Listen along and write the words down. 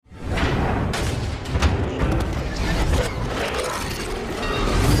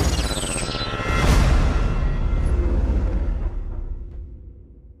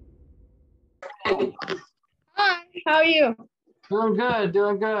are you? Doing good,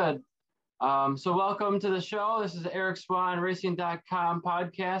 doing good. So welcome to the show. This is Eric Swan Racing.com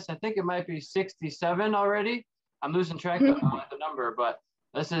podcast. I think it might be 67 already. I'm losing track of the number, but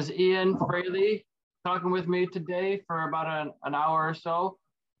this is Ian Fraley talking with me today for about an hour or so.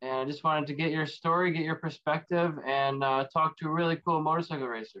 And I just wanted to get your story, get your perspective, and talk to a really cool motorcycle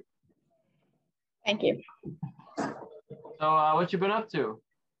racer. Thank you. So what you been up to?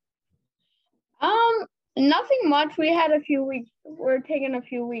 Nothing much. We had a few weeks. We're taking a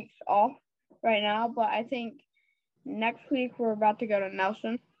few weeks off right now, but I think next week we're about to go to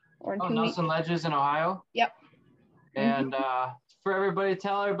Nelson. Or in 2 weeks. Nelson Ledges in Ohio? Yep. And for everybody,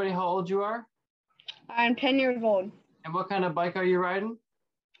 tell everybody how old you are. I'm 10 years old. And what kind of bike are you riding?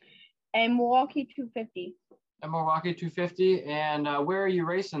 A Milwaukee 250. A Milwaukee 250. And where are you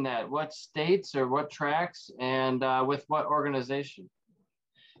racing that? What states or what tracks and with what organization?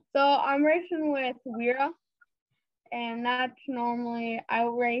 So I'm racing with Wira, and that's normally I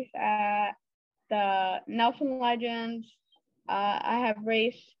race at the Nelson Legends. I have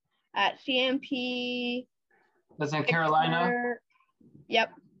raced at CMP. That's in Carolina?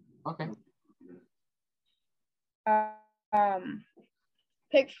 Yep. Okay.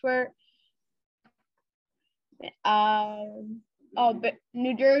 Pittsburgh.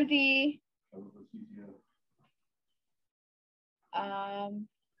 New Jersey.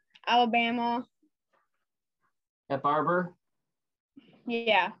 Alabama. At Barber?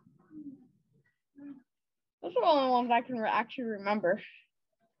 Yeah. Those are the only ones I can actually remember.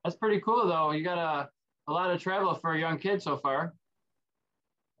 That's pretty cool, though. You got a lot of travel for a young kid so far.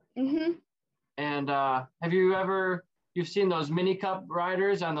 Mm-hmm. And have you've seen those mini cup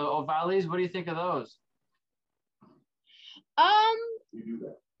riders on the Ovalis? What do you think of those? You do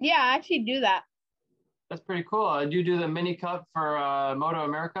that. Yeah, I actually do that. That's pretty cool. Do you do the mini cup for Moto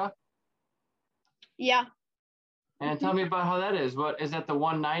America? Yeah. And tell me about how that is. What is that, the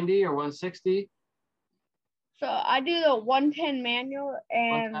 190 or 160? So I do the 110 manual,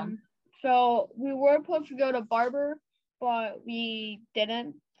 and 110? so we were supposed to go to Barber, but we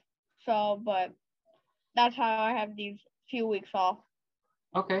didn't. But that's how I have these few weeks off.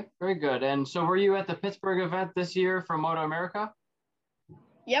 Okay, very good. And so were you at the Pittsburgh event this year for Moto America?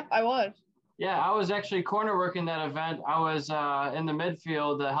 Yep, I was. Yeah, I was actually corner working that event. I was in the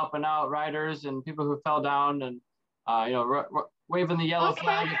midfield helping out riders and people who fell down and, waving the yellow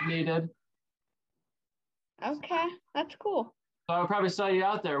flag if needed. Okay, that's cool. So I probably saw you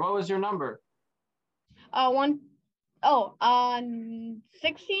out there. What was your number? 16.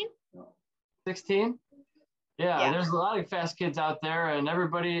 16? Yeah, there's a lot of fast kids out there, and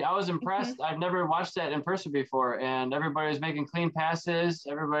everybody, I was impressed. I've never watched that in person before, and everybody was making clean passes.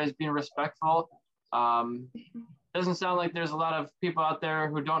 Everybody's being respectful. Doesn't sound like there's a lot of people out there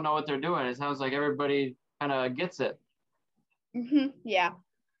who don't know what they're doing. It sounds like everybody kind of gets it. Yeah.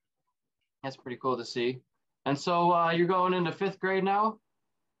 That's pretty cool to see. And so you're going into 5th grade now?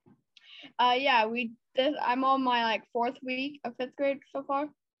 Yeah, I'm on my 4th week of 5th grade so far.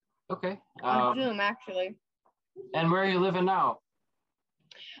 Okay. On Zoom, actually. And where are you living now?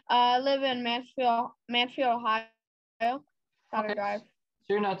 I live in Mansfield, Ohio. Okay. Drive. So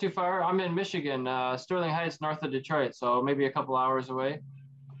you're not too far. I'm in Michigan, Sterling Heights, north of Detroit, so maybe a couple hours away.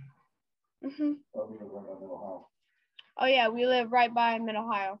 Oh yeah, we live right by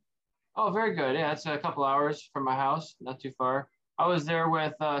Mid-Ohio. Oh, very good. Yeah, it's a couple hours from my house, not too far. I was there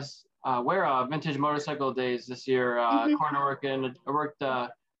with Vintage Motorcycle Days this year, corner working. I worked the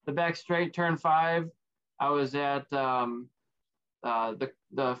back straight, turn 5. I was at the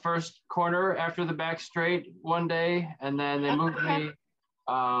first corner after the back straight one day, and then they moved me.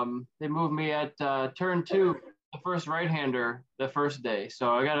 They moved me at turn 2, the first right-hander, the first day.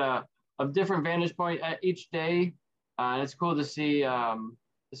 So I got a different vantage point at each day, and it's cool to see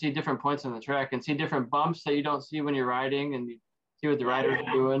different points on the track and see different bumps that you don't see when you're riding, and you see what the riders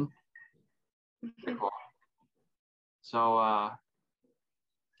are doing. Pretty cool. So.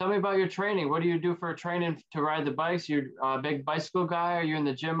 Tell me about your training. What do you do for training to ride the bikes? You're a big bicycle guy? Are you in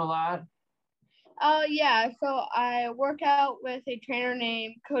the gym a lot? Yeah. So I work out with a trainer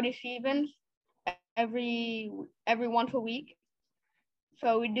named Cody Stevens every once a week.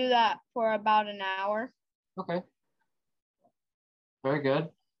 So we do that for about an hour. Okay. Very good.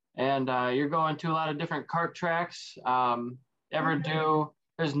 And you're going to a lot of different kart tracks.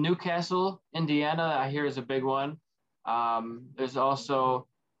 There's Newcastle, Indiana, I hear is a big one. There's also,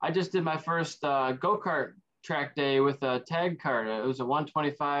 I just did my first go-kart track day with a tag kart. It was a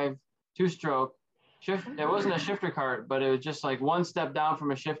 125 two-stroke shift. It wasn't a shifter kart, but it was just like one step down from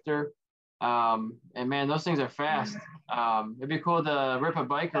a shifter. And man, those things are fast. It'd be cool to rip a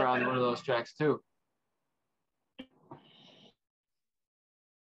bike around one of those tracks too.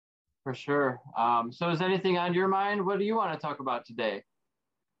 For sure. So is anything on your mind? What do you want to talk about today?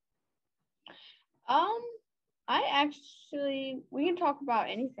 Um, we can talk about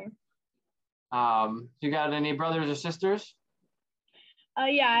anything. You got any brothers or sisters?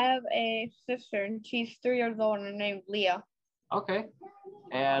 Yeah, I have a sister, and she's 3 years old, and her name's Leah. Okay.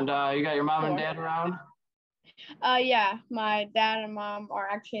 And you got your mom and dad around? Yeah, my dad and mom are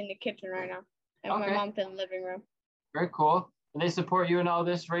actually in the kitchen right now, and my Okay. mom's in the living room. Very cool. And they support you in all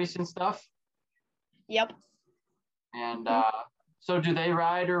this racing stuff? Yep. And so do they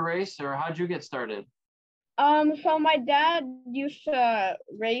ride or race, or how'd you get started? So my dad used to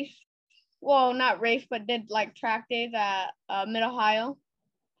race. Well, not race, but did like track days at Mid-Ohio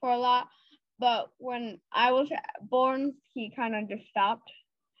for a lot. But when I was born, he kind of just stopped.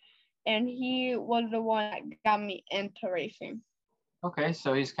 And he was the one that got me into racing. Okay,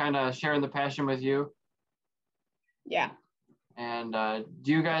 so he's kind of sharing the passion with you. Yeah. And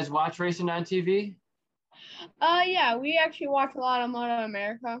do you guys watch racing on TV? Yeah, we actually watch a lot of Moto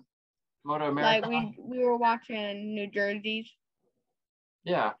America. Moto America? Like we were watching New Jersey's.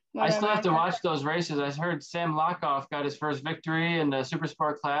 Yeah, Moto I still have to America. watch those races. I heard Sam Lockoff got his first victory in the super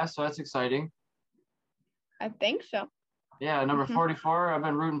sport class, so that's exciting. I think so. Yeah, number 44. I've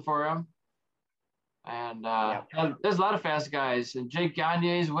been rooting for him. And there's a lot of fast guys. And Jake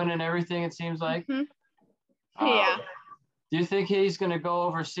Gagne's winning everything, it seems like. Yeah. Do you think he's going to go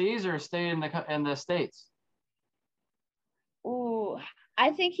overseas or stay in the States? Ooh,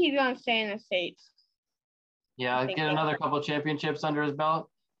 I think he's gonna stay in the States. Yeah, get another couple championships under his belt.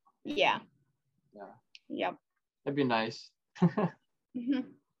 Yeah. Yeah. Yep. That'd be nice.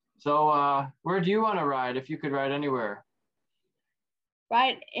 So, where do you want to ride if you could ride anywhere?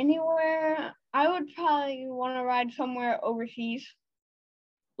 Ride anywhere? I would probably want to ride somewhere overseas.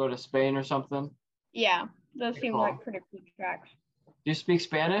 Go to Spain or something? Yeah, those seem like pretty cool tracks. Do you speak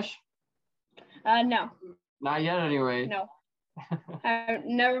Spanish? No. Not yet, anyway. No. I've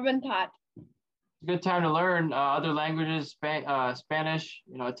never been taught. It's a good time to learn other languages, Spanish,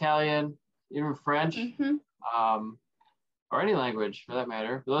 Italian, even French, or any language for that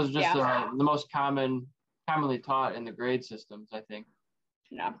matter. Those are just the most commonly taught in the grade systems, I think.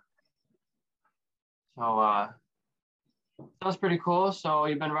 Yeah. So sounds pretty cool. So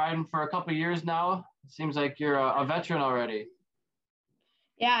you've been riding for a couple of years now. It seems like you're a veteran already.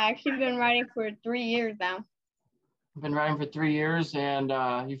 Yeah, I actually been riding for 3 years now. You've been riding for 3 years, and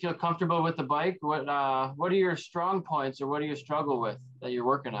you feel comfortable with the bike. What are your strong points, or what do you struggle with that you're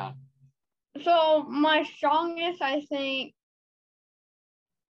working on? So my strongest, I think,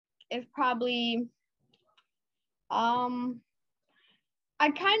 is probably I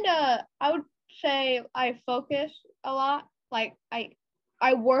would say I focus a lot. Like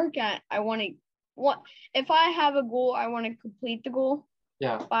I work at if I have a goal, I want to complete the goal.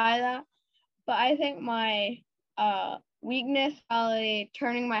 Yeah. By that. But I think my weakness probably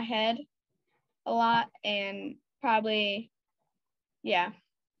turning my head a lot, and probably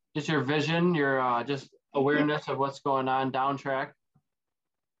just your vision, your just awareness of what's going on down track.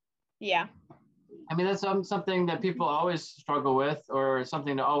 Yeah. I mean, that's something that people always struggle with, or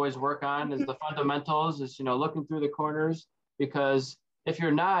something to always work on, is the fundamentals, is looking through the corners, because if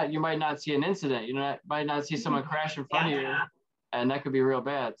you're not, you might not see an incident, might not see someone crash in front of you, and that could be real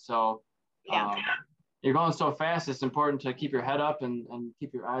bad. So you're going so fast, it's important to keep your head up and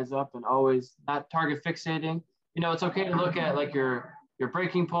keep your eyes up, and always not target fixating. It's okay to look at like your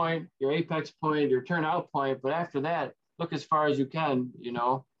braking point, your apex point, your turnout point, but after that, look as far as you can,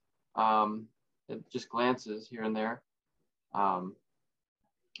 just glances here and there. I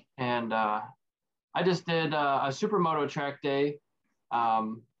just did a supermoto track day. I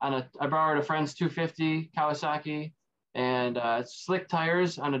borrowed a friend's 250 Kawasaki, and it's slick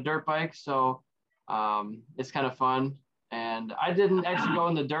tires on a dirt bike, so it's kind of fun. And I didn't actually go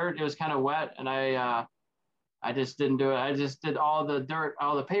in the dirt; it was kind of wet, and I just didn't do it. I just did all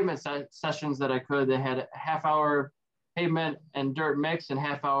the pavement sessions that I could. They had a half-hour pavement and dirt mix, and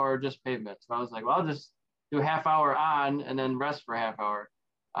half-hour just pavement. So I was like, well, I'll just do a half-hour on and then rest for a half-hour.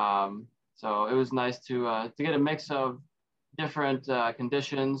 So it was nice to get a mix of different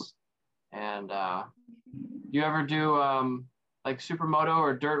conditions. And you ever do like supermoto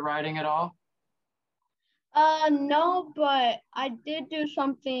or dirt riding at all? No, but I did do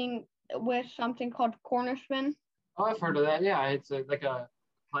something with something called corner spin. Oh, I've heard of that. Yeah, it's like a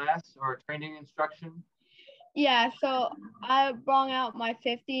class or a training instruction. Yeah, so I brought out my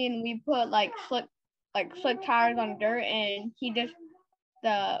 50, and we put like slick tires on dirt, and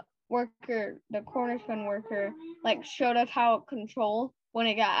the corner spin worker, like showed us how to control when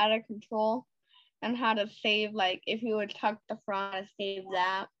it got out of control, and how to save, like if you would tuck the front, to save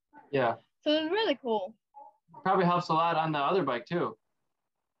that. Yeah. So it was really cool. Probably helps a lot on the other bike too.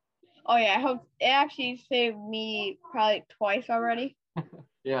 Oh yeah, I hope it actually saved me probably twice already.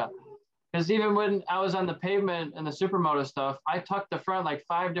 Yeah. Because even when I was on the pavement and the supermoto stuff, I tucked the front like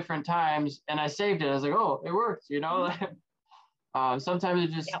 5 different times and I saved it. I was like, oh, it worked, you know? Sometimes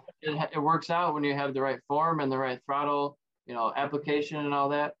it just Yep. it works out when you have the right form and the right throttle, you know, application and all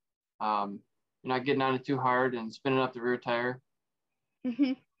that. You're not getting on it too hard and spinning up the rear tire.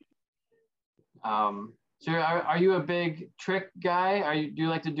 Mhm. So are you a big trick guy? Do you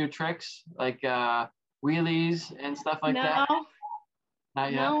like to do tricks like wheelies and stuff like that?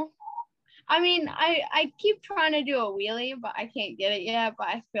 Not yet. No. I mean, I keep trying to do a wheelie, but I can't get it yet. But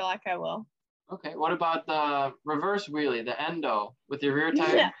I feel like I will. Okay. What about the reverse wheelie, the endo with your rear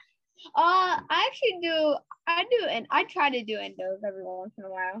tire? I actually do. I do, and I try to do endos every once in a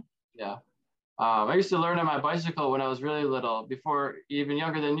while. Yeah. I used to learn on my bicycle when I was really little, before even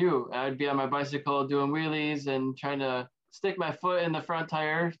younger than you. I'd be on my bicycle doing wheelies and trying to stick my foot in the front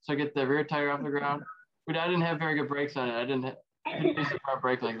tire to get the rear tire off the ground. But I didn't have very good brakes on it. I didn't use the front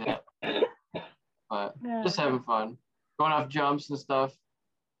brake like that. But just having fun, going off jumps and stuff.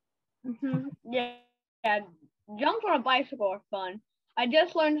 Yeah, yeah. Jumps on a bicycle are fun. I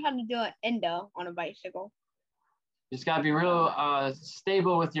just learned how to do an endo on a bicycle. You just gotta be real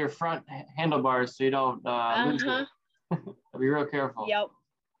stable with your front handlebars so you don't lose it. Be real careful. Yep.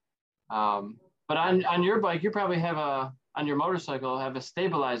 But on your bike, you probably have on your motorcycle have a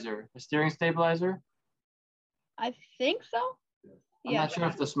stabilizer, a steering stabilizer. I think so. I'm not sure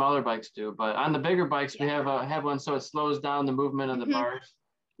if the smaller bikes do, but on the bigger bikes, we have one so it slows down the movement of the bars.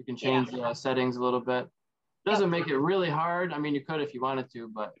 You can change the settings a little bit. Doesn't make it really hard. I mean, you could if you wanted to,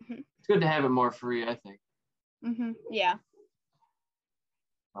 but it's good to have it more free, I think. Yeah.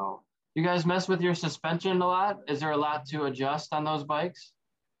 Oh, you guys mess with your suspension a lot? Is there a lot to adjust on those bikes?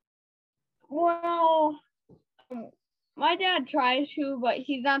 Well, my dad tries to, but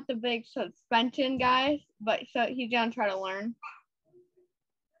he's not the big suspension guy. But so he's gonna try to learn.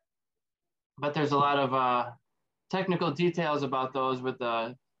 But there's a lot of technical details about those with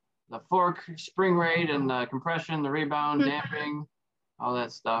the fork spring rate and the compression, the rebound, damping, all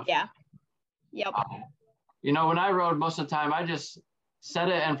that stuff. Yeah. Yep. You know, when I rode most of the time, I just set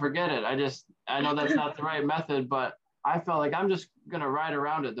it and forget it. I know that's not the right method, but I felt like I'm just gonna ride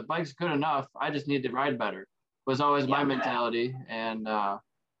around it. The bike's good enough. I just need to ride better. Was always my mentality, and I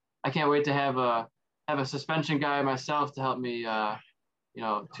can't wait to have a suspension guy myself to help me, you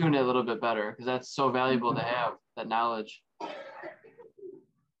know, tune it a little bit better, because that's so valuable to have that knowledge.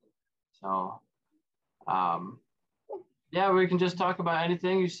 So, yeah, we can just talk about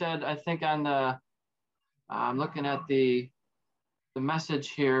anything. You said, I think on the, I'm looking at the message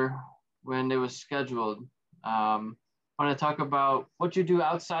here when it was scheduled. Want to talk about what you do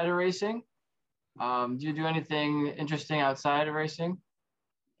outside of racing? Do you do anything interesting outside of racing?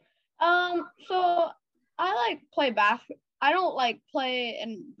 So I like play basketball. I don't like play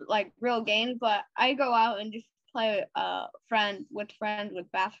in like real games, but I go out and just play friends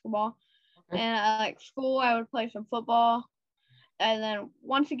with basketball. Okay. And like school, I would play some football. And then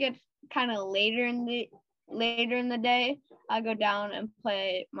once it gets kind of later in the day, I go down and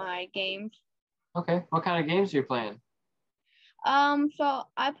play my games. Okay. What kind of games are you playing? So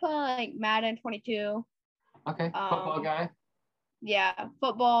I play like Madden 22. Okay. Football guy? Yeah,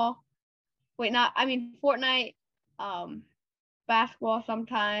 football. Fortnite. Basketball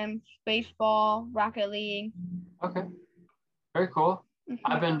sometimes, baseball, Rocket League. Okay. Very cool.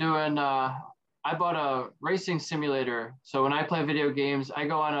 I've been doing I bought a racing simulator. So when I play video games, I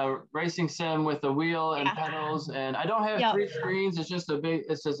go on a racing sim with a wheel and pedals, and I don't have 3 screens. It's just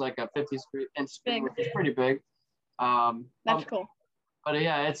like a 50 inch screen, which is pretty big. That's cool. But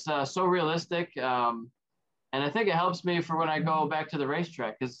yeah, it's so realistic. And I think it helps me for when I go back to the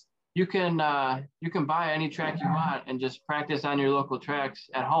racetrack, because you can buy any track you want and just practice on your local tracks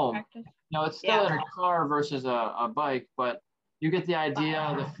at home. No, it's still in a car versus a bike, but you get the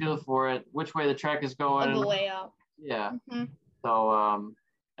idea, the feel for it, which way the track is going. The layout. Yeah. So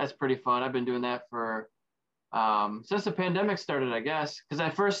that's pretty fun. I've been doing that for since the pandemic started, I guess. Because I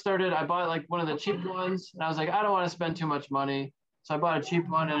first started, I bought like one of the cheap ones, and I was like, I don't want to spend too much money. So I bought a cheap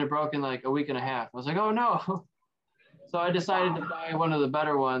one, and it broke in like a week and a half. I was like, oh no. So I decided to buy one of the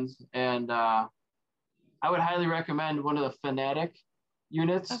better ones, and I would highly recommend one of the Fanatic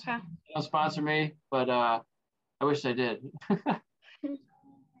units. Okay. They don't sponsor me, but I wish they did.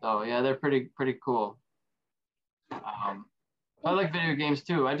 So yeah, they're pretty cool. I like video games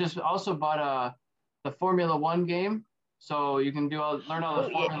too. I just also bought the Formula One game, so you can learn all the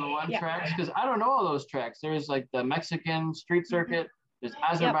Formula One tracks, because I don't know all those tracks. There's like the Mexican street circuit. there's Yep.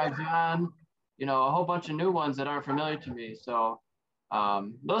 Azerbaijan, you know, a whole bunch of new ones that aren't familiar to me. So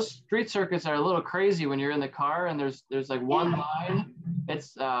those street circuits are a little crazy when you're in the car and there's like one line.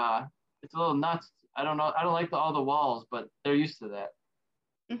 It's a little nuts. I don't know. I don't like all the walls, but they're used to that.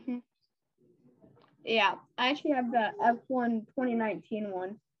 Mm-hmm. Yeah, I actually have the F1 2019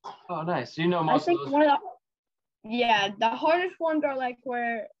 one. Oh, nice. So you know most of those. The hardest ones are like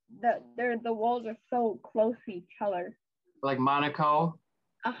where the walls are so close to each other. Like Monaco.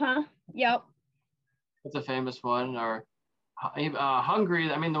 Yep. That's a famous one. Or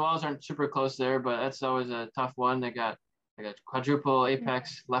Hungary. I mean, the walls aren't super close there, but that's always a tough one. They got quadruple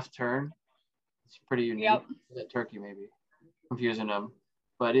apex left turn. It's pretty unique. Yep. Turkey maybe confusing them,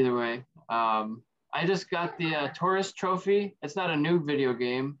 but either way, I just got the tourist trophy. It's not a new video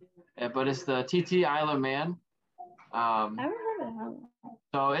game, but it's the TT Isle of Man. I haven't heard of that.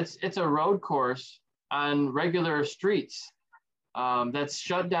 So it's a road course on regular streets that's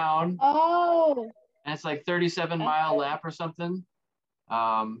shut down. Oh. And it's like 37-mile lap or something.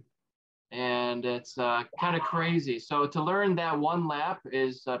 And it's kind of crazy. So to learn that one lap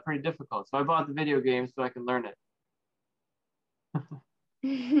is pretty difficult. So I bought the video game so I can learn it.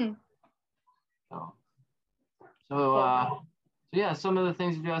 So yeah, some of the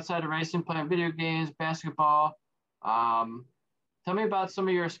things you do outside of racing, playing video games, basketball. Tell me about some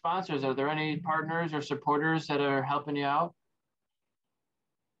of your sponsors. Are there any partners or supporters that are helping you out?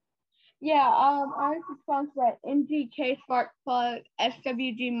 Yeah, I'm sponsored by MGK Spark Plug,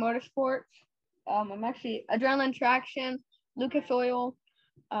 SWG Motorsports. I'm actually Adrenaline Traction, Lucas Oil.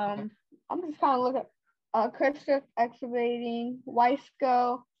 I'm just kind of looking at Christoph Excavating,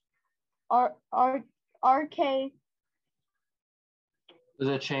 Weisco, RK. Does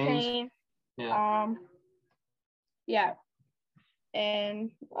it change? Chain. Yeah. Yeah.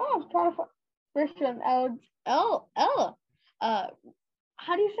 And I'm trying to find Christian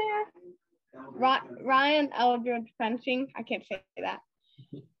how do you say her? Ryan Eldridge Fencing. I can't say that.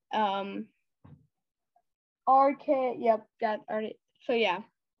 RK. Yep. Got already. So yeah.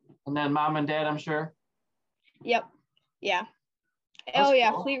 And then mom and dad, I'm sure. Yep. Yeah. That's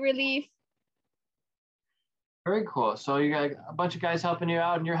cool. Fleet Relief. Very cool. So you got a bunch of guys helping you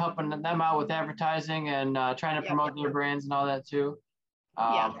out, and you're helping them out with advertising and trying to promote their brands and all that too.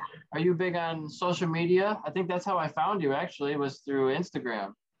 Are you big on social media? I think that's how I found you actually, was through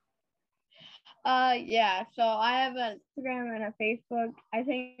Instagram. Yeah. So I have an Instagram and a Facebook. I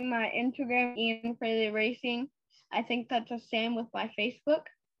think my Instagram, Ian Fraley Racing. I think that's the same with my Facebook.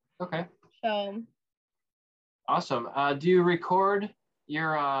 Okay. So. Awesome. Do you record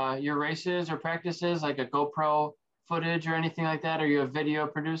your races or practices, like a GoPro footage or anything like that? Are you a video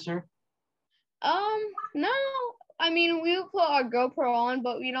producer? No. I mean, we put our GoPro on,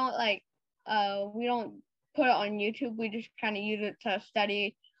 but we don't we don't put it on YouTube. We just kind of use it to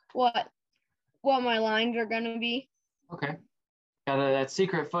study what my lines are gonna be. Okay. Got that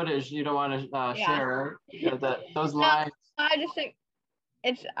secret footage you don't want to share, right? Those lines. No, I just think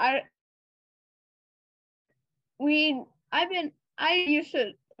it's I used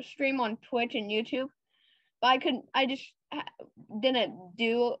to stream on Twitch and YouTube, but I just didn't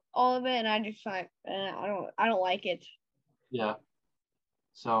do all of it, and I just I don't like it. Yeah.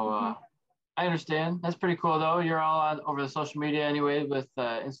 So I understand. That's pretty cool though. You're all over the social media anyway with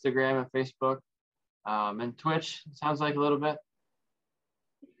Instagram and Facebook, and Twitch. Sounds like a little bit.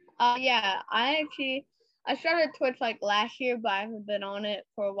 Yeah. I started Twitch like last year, but I haven't been on it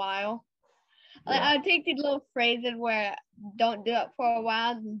for a while. Like I take these little phrases where don't do it for a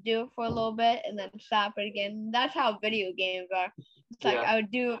while, and do it for a little bit, and then stop it again. That's how video games are. It's like I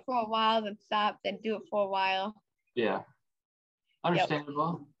would do it for a while, then stop, then do it for a while. Yeah,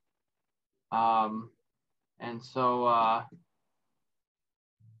 understandable. Yep. And so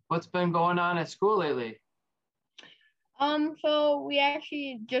what's been going on at school lately? So we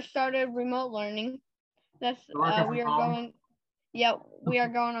actually just started remote learning. That's we are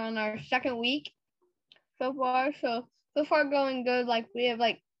going on our second week so far. So far going good. Like we have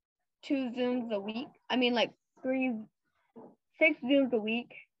like 2 Zooms a week. I mean like 6 Zooms a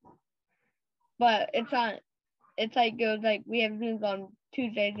week. But it's like goes like we have Zooms on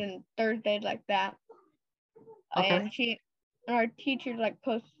Tuesdays and Thursdays like that. Okay. And our teachers like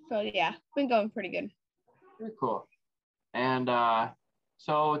post. So yeah, it's been going pretty good. Very cool. And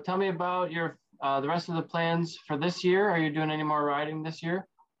so tell me about your the rest of the plans for this year. Are you doing any more riding this year?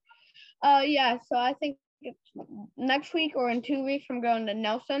 Yeah. So I think it's next week or in 2 weeks I'm going to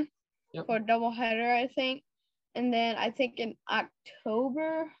Nelson for a doubleheader, I think. And then I think in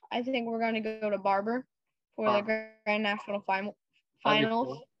October, I think we're going to go to Barber for the Grand National Finals.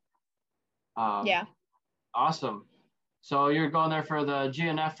 Cool. Yeah. Awesome. So you're going there for the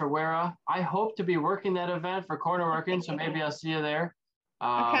GNF for Wera. I hope to be working that event for corner working, so maybe I'll see you there.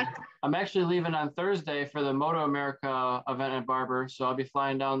 Okay. I'm actually leaving on Thursday for the Moto America event at Barber, so I'll be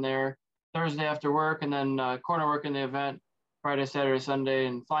flying down there Thursday after work, and then corner working the event Friday, Saturday, Sunday,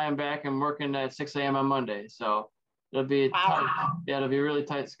 and flying back and working at 6 a.m. on Monday. So it'll be tight. Yeah, it'll be a really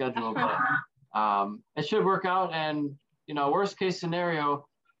tight schedule, but it should work out. And worst case scenario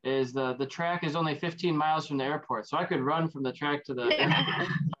is the track is only 15 miles from the airport, so I could run from the track to the airport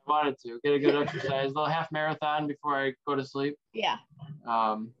if I wanted to, get a good exercise, a little half marathon before I go to sleep. Yeah.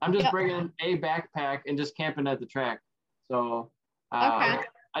 I'm just bringing a backpack and just camping at the track. So Okay.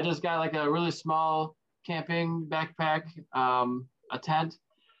 I just got like a really small camping backpack, a tent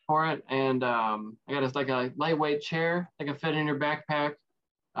for it, and I got like a lightweight chair that can fit in your backpack.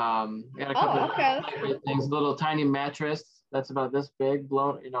 I got a couple of lightweight things, a little tiny mattress that's about this big,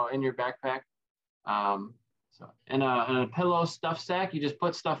 blown, in your backpack. And a pillow stuff sack. You just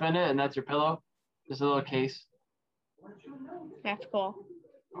put stuff in it, and that's your pillow. Just a little case. That's cool.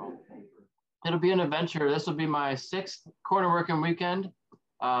 It'll be an adventure. This will be my 6th corner working weekend.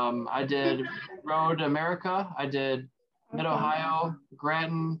 I did Road America. I did Mid-Ohio,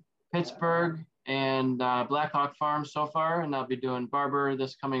 Grattan, Pittsburgh, and Blackhawk Farm so far. And I'll be doing Barber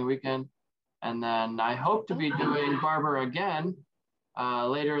this coming weekend. And then I hope to be doing Barber again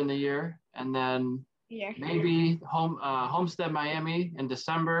later in the year. And then maybe Homestead, Miami in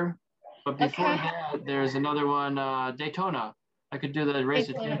December. But before that, there's another one, Daytona. I could do the Race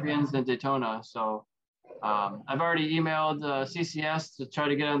of Champions in Daytona. So I've already emailed CCS to try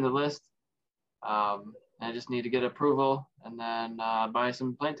to get on the list. I just need to get approval and then buy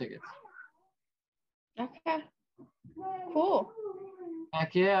some plane tickets. Okay. Cool.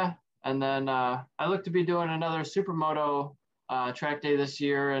 Heck yeah. And then I look to be doing another Supermoto track day this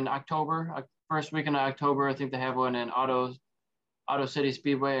year in October. First weekend of October, I think they have one in Auto City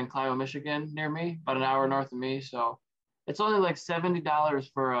Speedway in Clio, Michigan, near me, about an hour north of me. So it's only like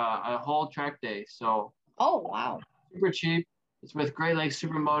 $70 for a whole track day. So wow, super cheap. It's with Great Lakes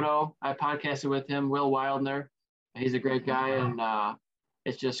Supermoto. I podcasted with him, Will Wildner. He's a great guy, and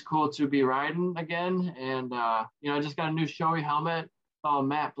it's just cool to be riding again. And I just got a new Shoei helmet, all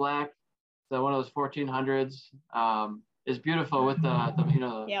matte black. So one of those 1400s. It's beautiful with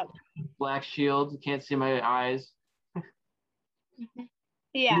the black shield. You can't see my eyes.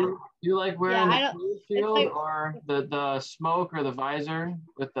 Yeah. Do you like wearing the shield or the smoke or the visor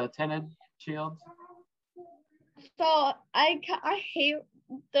with the tinted shields? So I hate.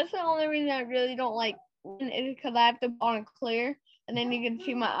 That's the only reason I really don't like it, because I have to put on clear, and then you can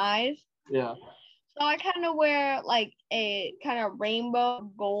see my eyes. Yeah. So I kind of wear like a kind of rainbow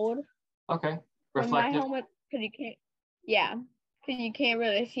gold. Okay. Reflective. My helmet, because you can't. Yeah, because you can't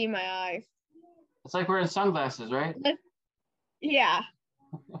really see my eyes. It's like wearing sunglasses, right? Yeah.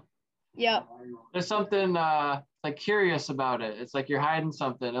 Yep. There's something like curious about it. It's like you're hiding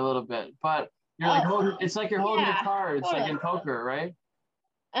something a little bit, but you're like holding. It's like you're holding a card. It's like in poker, right?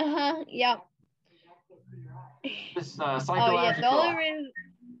 Yep. It's psychological. Oh yeah. The only reason.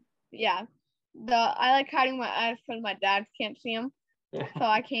 Yeah. I like hiding my eyes because my dad can't see them, so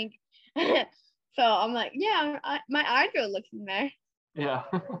I can't. So I'm like, my eyes are looking there. Yeah.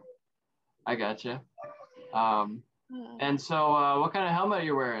 I gotcha. And so what kind of helmet are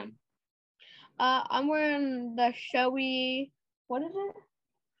you wearing? I'm wearing the Shoei, what is it?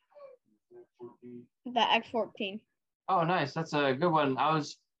 The X14. Oh, nice. That's a good one. I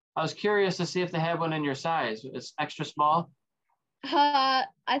was curious to see if they had one in your size. It's extra small. I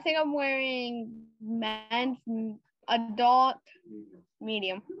think I'm wearing men's adult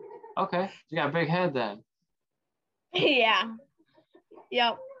medium. Okay. You got a big head then. Yeah.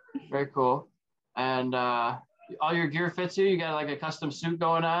 Yep. Very cool. And all your gear fits you? You got like a custom suit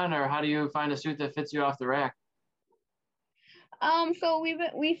going on, or how do you find a suit that fits you off the rack? So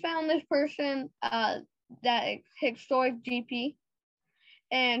we found this person that historic GP,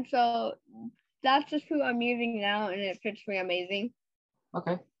 and so that's the suit I'm using now, and it fits me amazing.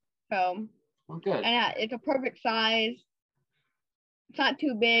 Okay. So. Well, good. And it's a perfect size. It's not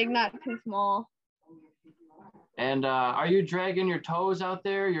too big, not too small. And are you dragging your toes out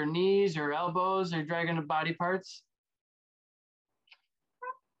there, your knees, your elbows? Are you dragging the body parts?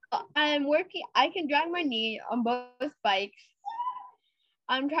 I'm working. I can drag my knee on both bikes.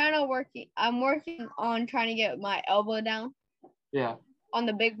 I'm working on trying to get my elbow down. Yeah. On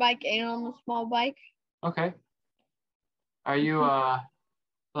the big bike and on the small bike. Okay. Are you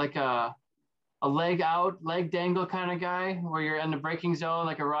like a leg out, leg dangle kind of guy, where you're in the braking zone,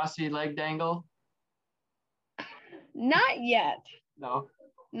 like a Rossi leg dangle? Not yet. No.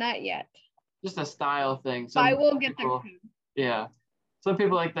 Not yet. just a style thing. But I Some will get there people, soon. yeah, some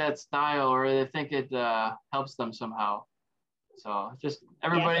people like that style, or they think it helps them somehow. So just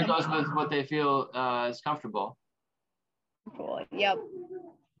everybody goes with what they feel is comfortable. Cool. Yep.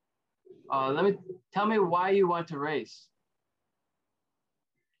 Tell me why you want to race.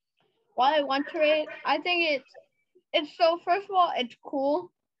 Why I want to race, I think it's so, first of all, it's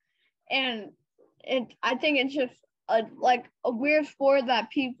cool, and I think it's just like a weird sport that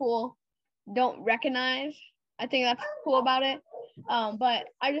people don't recognize. I think that's cool about it. But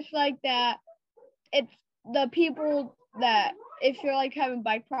I just like that it's the people that, if you're like having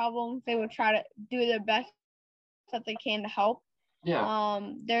bike problems, they would try to do their best that they can to help. Yeah.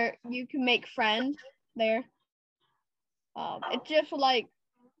 There you can make friends there. It's just like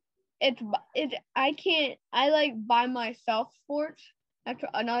I like by myself sports. That's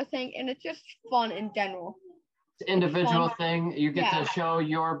another thing, and it's just fun in general. It's an individual thing. You get to show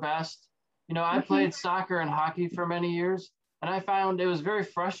your best. You know, I played soccer and hockey for many years, and I found it was very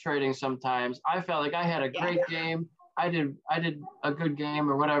frustrating sometimes. I felt like I had a great game. I did a good game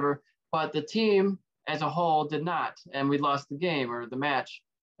or whatever, but the team as a whole did not, and we lost the game or the match.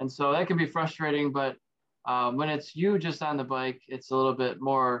 And so that can be frustrating, but when it's you just on the bike, it's a little bit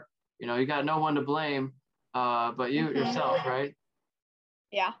more, you know, you got no one to blame but you yourself, right?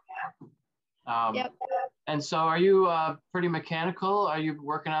 Yeah. Yep. And so are you pretty mechanical? Are you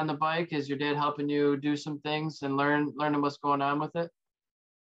working on the bike? Is your dad helping you do some things and learning what's going on with it?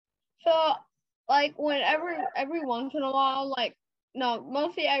 So like whenever every once in a while, like no,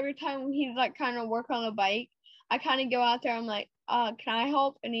 mostly every time he's like kind of work on the bike, I kind of go out there. I'm like, can I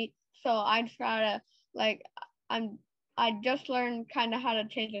help? So I try to like I just learned kind of how to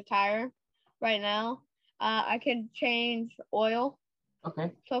change a tire right now. I can change oil.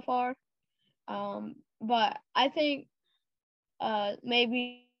 Okay. So far, but I think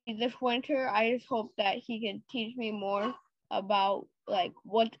maybe this winter I just hope that he can teach me more about like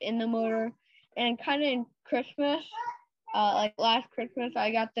what's in the motor, and kind of in Christmas, like last Christmas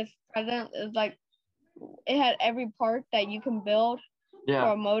I got this present. It's like it had every part that you can build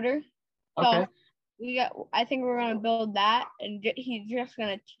for a motor. So I think we're gonna build that, and he's just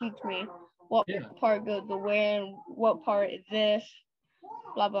gonna teach me what part goes to where and what part is this,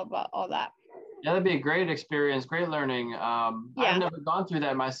 blah blah blah, all that. Yeah, that'd be a great experience, great learning. I've never gone through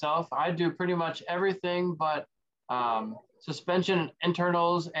that myself. I do pretty much everything but suspension,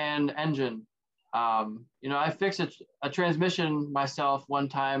 internals, and engine. You know, I fixed a transmission myself one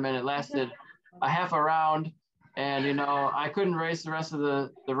time, and it lasted a half a round. And you know, I couldn't race the rest of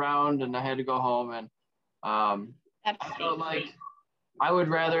the round, and I had to go home. And I felt like I would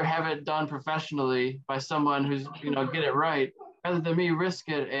rather have it done professionally by someone who's, you know, get it right, rather than me risk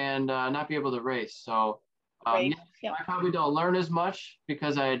it and not be able to race. So I probably don't learn as much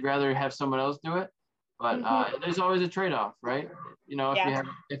because I'd rather have someone else do it. But there's always a trade-off, right? You know,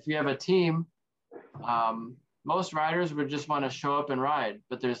 if you have a team, most riders would just want to show up and ride,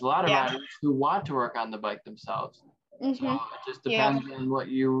 but there's a lot of riders who want to work on the bike themselves. So it just depends on what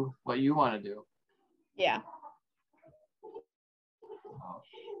you want to do. Yeah.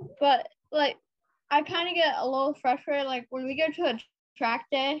 But like I kind of get a little frustrated like when we go to a track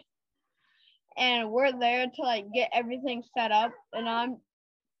day and we're there to like get everything set up, and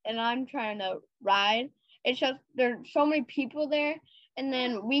I'm trying to ride. It's just there's so many people there, and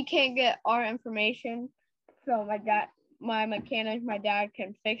then we can't get our information. So my mechanic, my dad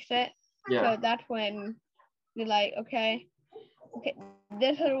can fix it. So that's when we like, okay,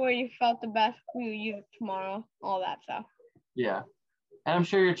 this is where you felt the best. We will use it tomorrow. All that stuff. Yeah. And I'm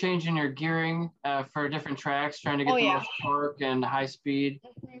sure you're changing your gearing for different tracks, trying to get the most torque and high speed,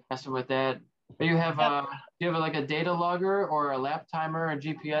 messing with that. But you have do you have like a data logger or a lap timer, a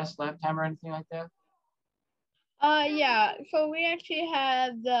GPS lap timer, anything like that? Yeah. So we actually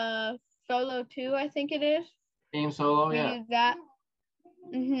have the Solo 2, I think it is. Team Solo, we use that.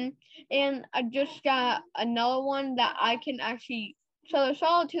 And I just got another one that I can actually. So the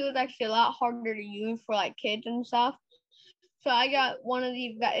Solo 2 is actually a lot harder to use for like kids and stuff. So I got one of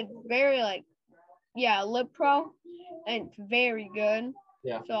these that it's very like, Lip Pro, and it's very good.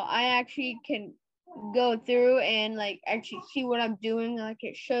 Yeah. So I actually can go through and like actually see what I'm doing. Like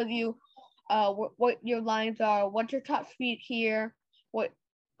it shows you what your lines are, what's your top speed here, what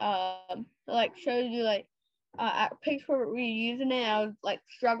like shows you like at pics where we were using it. I was like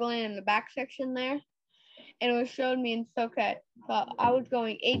struggling in the back section there, and it was showing me in SoCat. So I was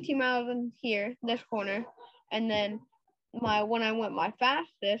going 18 miles in here, this corner, and then when I went my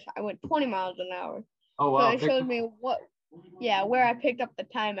fastest, I went 20 miles an hour. Oh wow! So it showed me where I picked up the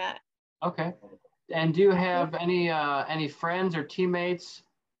time at. Okay. And do you have any friends or teammates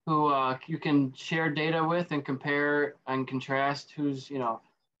who you can share data with and compare and contrast who's,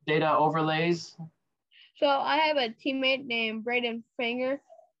 data overlays? So I have a teammate named Braden Fager,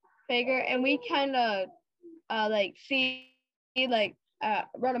 and we kind of like see like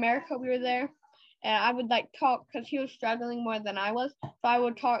Road America. We were there, and I would like talk because he was struggling more than I was. So I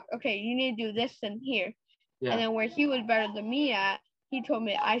would talk. Okay, you need to do this and here, Yeah. and then where he was better than me at, he told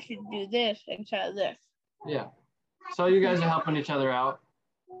me I should do this instead of this. Yeah. So you guys are helping each other out.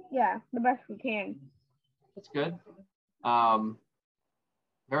 Yeah, the best we can. That's good.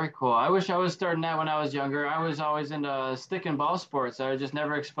 Very cool. I wish I was starting that when I was younger. I was always into stick and ball sports. I was just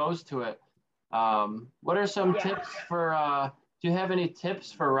never exposed to it. What are some tips for, do you have any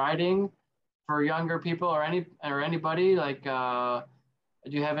tips for riding for younger people or anybody? Like, do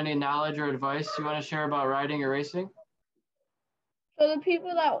you have any knowledge or advice you want to share about riding or racing? So the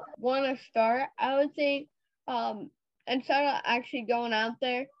people that want to start, I would say, instead of actually going out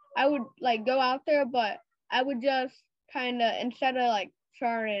there, I would like go out there, but I would just kind of, instead of like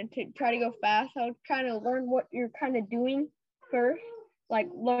starting to try to go fast, I would kind of learn what you're kind of doing first. Like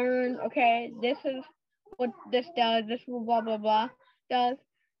learn, okay, this is what this does, this will blah blah blah does.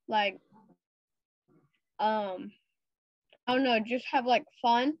 Like, I don't know, just have like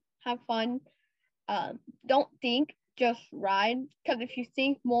fun, have fun. Don't think, just ride. Because if you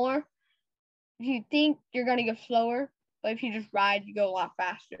think more, if you think you're gonna go slower, but if you just ride, you go a lot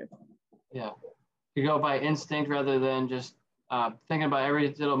faster. Yeah. You go by instinct rather than just thinking about every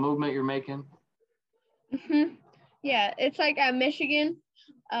little movement you're making. Yeah, it's like at Michigan,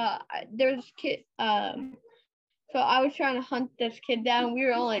 there's this kid. So I was trying to hunt this kid down. We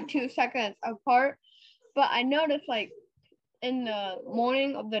were only 2 seconds apart, but I noticed like in the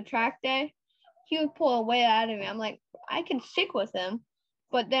morning of the track day, he would pull away out of me. I'm like, I can stick with him,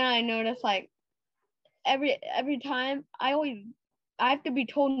 but then I noticed like every time I have to be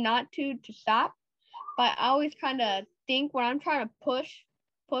told not to stop, but I always kind of think when I'm trying to push,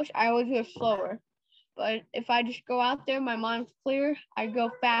 I always go slower. But if I just go out there, my mind's clear, I go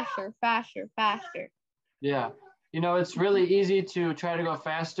faster, faster, faster. Yeah. It's really easy to try to go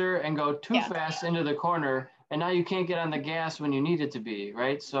faster and go too fast into the corner, and now you can't get on the gas when you need it to be,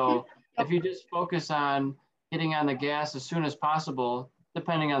 right? So if you just focus on getting on the gas as soon as possible,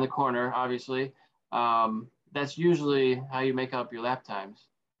 depending on the corner, obviously, that's usually how you make up your lap times.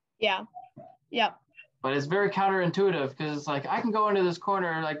 Yeah. Yep. But it's very counterintuitive because it's like I can go into this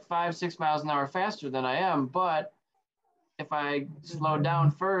corner like 5-6 miles an hour faster than I am, but if I slow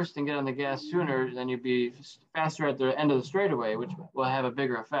down first and get on the gas sooner, then you'd be faster at the end of the straightaway, which will have a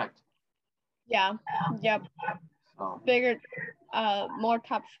bigger effect. Yeah. Yep. So. Bigger, more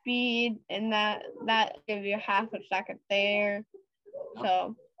top speed, and that gives you half a second there. Yep.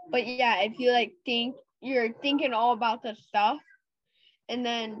 So, but yeah, if you like you're thinking all about this stuff, and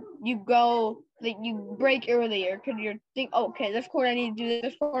then you go like you brake earlier because you're okay, this corner I need to do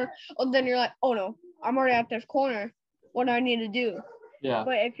this corner. Oh, then you're like, oh no, I'm already at this corner. What do I need to do? Yeah.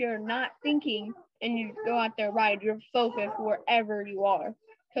 But if you're not thinking and you go out there ride, you're focused wherever you are.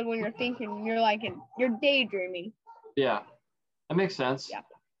 Because when you're thinking, you're daydreaming. Yeah, that makes sense. Yeah.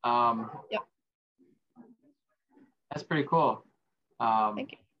 Yep. That's pretty cool.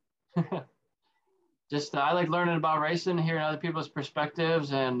 Thank you. Just I like learning about racing, hearing other people's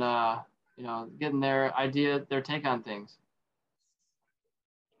perspectives, and getting their take on things.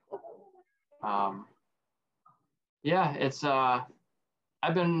 Yeah, it's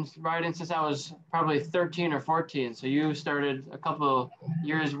I've been riding since I was probably 13 or 14. So you started a couple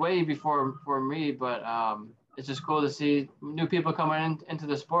years way before me, but it's just cool to see new people coming into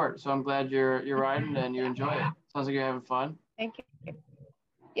the sport. So I'm glad you're riding and you enjoy it. Sounds like you're having fun. Thank you.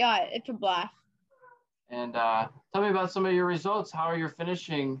 Yeah, it's a blast. And tell me about some of your results. How are you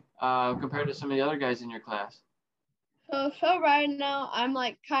finishing compared to some of the other guys in your class? So right now I'm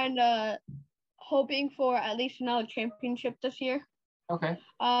like kind of hoping for at least another championship this year. Okay.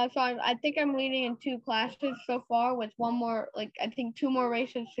 So I think I'm leading in 2 classes so far with one more, like I think 2 more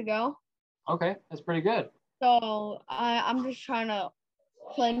races to go. Okay, that's pretty good. So I'm just trying to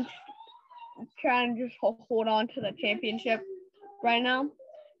just hold on to the championship right now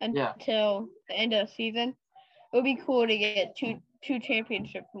until the end of the season. It would be cool to get two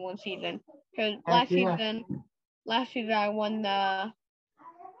championships in one season. Because last season I won the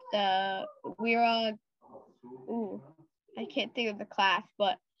I can't think of the class,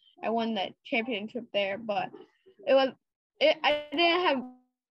 but I won the championship there. But I didn't have,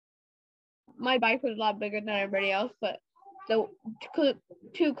 my bike was a lot bigger than everybody else, but the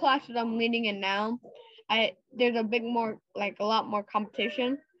 2 classes I'm leading in now, there's a lot more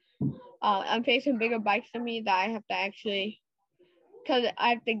competition. I'm facing bigger bikes than me that I have to actually because I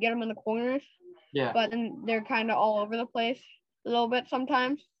have to get them in the corners. Yeah. But then they're kind of all over the place a little bit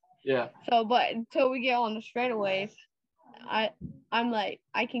sometimes. Yeah. So, but until we get on the straightaways, I'm like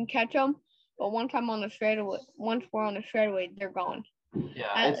I can catch them. But once I'm on the straightaway, once we're on the straightaway, they're gone.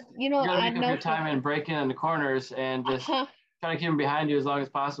 Yeah. It's You gotta I make up know. your time and breaking in the corners and just try to keep them behind you as long as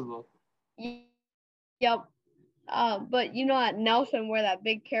possible. Yep. But at Nelson, where that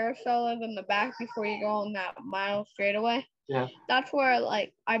big carousel is in the back before you go on that mile straightaway. Yeah. That's where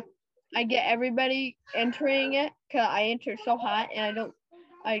like I get everybody entering it because I enter so hot and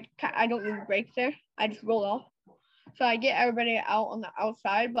I don't use brakes there. I just roll off. So I get everybody out on the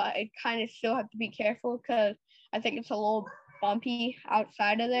outside, but I kind of still have to be careful because I think it's a little bumpy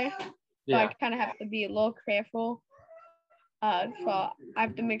outside of there. So Yeah. I kind of have to be a little careful. So I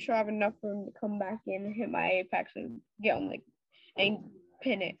have to make sure I have enough room to come back in and hit my apex and get on and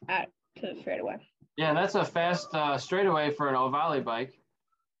pin it to the straightaway. Yeah, that's a fast straightaway for an O'Valley bike.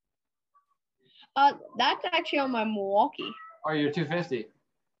 That's actually on my Milwaukee. Or your 250?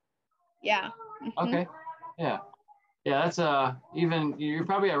 Yeah. Mm-hmm. Okay. Yeah. Yeah, that's even you're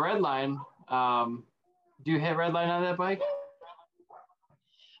probably at Redline. Do you hit Redline on that bike?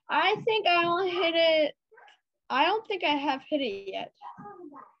 I think I only hit it. I don't think I have hit it yet.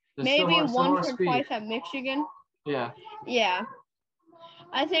 There's maybe once or speed. twice at Michigan. Yeah. Yeah.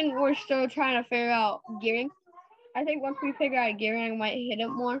 I think we're still trying to figure out gearing. I think once we figure out gearing, I might hit it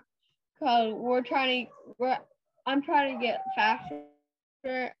more. Cause I'm trying to get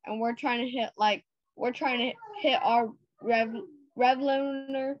faster, and we're trying to hit our rev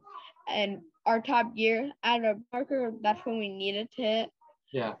limiter and our top gear at a marker. That's when we need it to hit.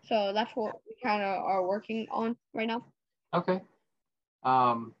 Yeah. So that's what we kind of are working on right now. Okay.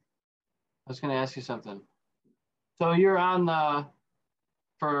 I was gonna ask you something. So you're on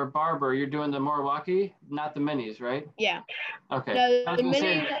for Barber, you're doing the Milwaukee, not the minis, right? Yeah. Okay. The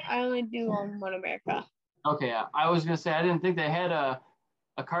minis I only do on One America. Okay, yeah. I was gonna say I didn't think they had a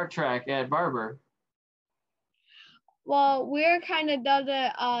kart track at Barber. Well, Weir kind of does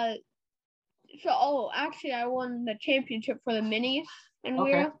it. Actually, I won the championship for the minis in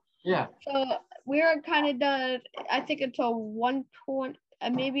Weir. Yeah. So Weir kind of does. I think it's a 120,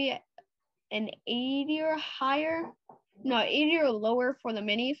 maybe an 80 or higher. No, 80 or lower for the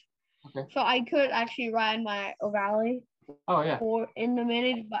minis. Okay. So I could actually ride my O'Valley. Oh yeah. In the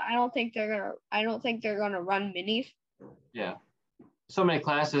minis, but I don't think they're gonna run minis. Yeah. So many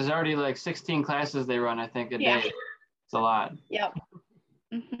classes. Already like 16 classes they run, I think, a day. It's a lot. Yep.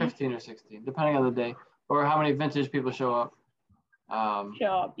 Mm-hmm. 15 or 16, depending on the day, or how many vintage people show up.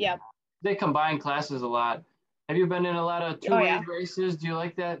 Yep. They combine classes a lot. Have you been in a lot of two-wave races? Do you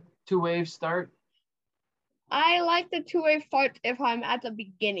like that two-wave start? I like the two-wave start if I'm at the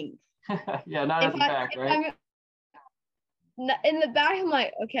beginning. Yeah, not at the back, right? In the back, I'm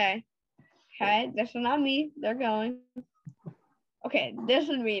like, okay, this is not me. They're going. Okay, this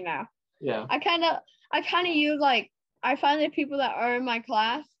is me now. Yeah. I kind of use I find the people that are in my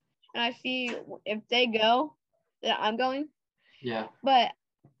class, and I see if they go, then I'm going. Yeah. But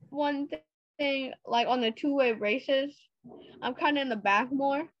one thing, like on the two-wave races, I'm kind of in the back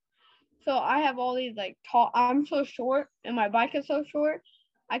more. So I have all these tall. I'm so short, and my bike is so short.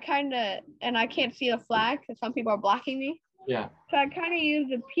 I can't see the flag because some people are blocking me. Yeah. So I kind of use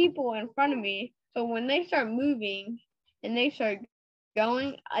the people in front of me. So when they start moving and they start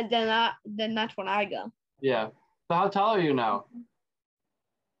going, then that's when I go. Yeah. So how tall are you now?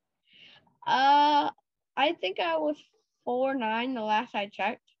 I think I was 4'9" the last I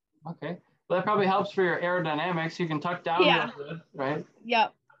checked. Okay. Well, that probably helps for your aerodynamics. You can tuck down real good, right?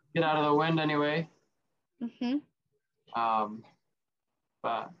 Yep. Get out of the wind anyway. Mhm.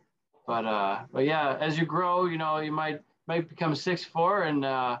 But yeah, as you grow, you might become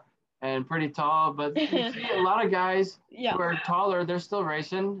 6'4" and pretty tall. But you see a lot of guys who are taller, they're still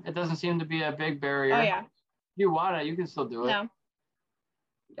racing. It doesn't seem to be a big barrier. Oh yeah. If you want it, you can still do it. No.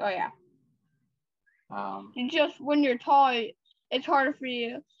 Oh yeah. You just when you're tall, it's harder for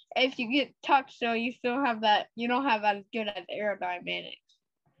you. If you get tucked, so you still have that. You don't have as good as aerodynamics.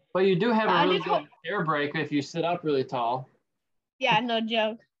 But you do have a really good air brake if you sit up really tall. Yeah, no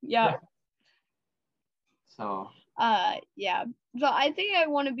joke. Yep. Yeah. So. Yeah. So I think I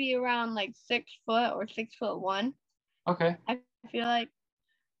want to be around 6 foot or 6'1". Okay. I feel like,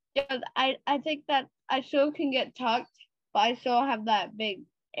 I think that I still can get tucked, but I still have that big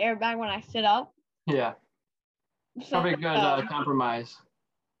airbag when I sit up. Yeah. So, probably a good compromise.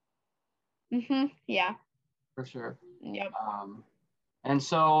 Yeah. For sure. Yep. And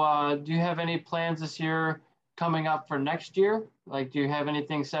so, do you have any plans this year coming up for next year? Do you have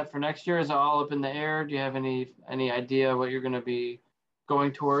anything set for next year? Is it all up in the air? Do you have any idea what you're going to be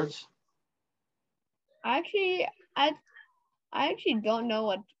going towards? Actually, I actually don't know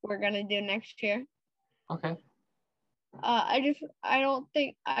what we're gonna do next year. Okay. I don't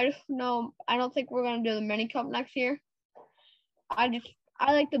think we're gonna do the mini cup next year. I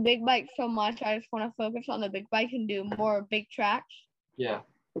like the big bike so much. I just want to focus on the big bike and do more big tracks. Yeah.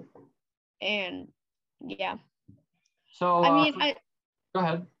 And yeah. So I mean, go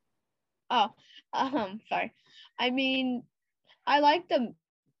ahead. Oh, sorry. I mean, I like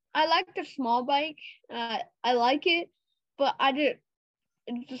the small bike. I like it, but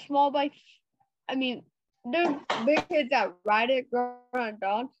it's a small bike. I mean, there's big kids that ride it, grown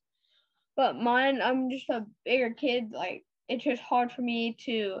adults, but mine, I'm just a bigger kid. Like, it's just hard for me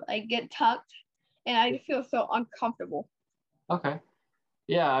to like get tucked, and I just feel so uncomfortable. Okay.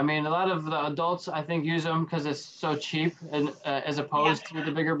 Yeah, I mean, a lot of the adults I think use them because it's so cheap, and as opposed to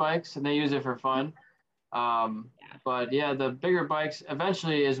the bigger bikes, and they use it for fun. But yeah, the bigger bikes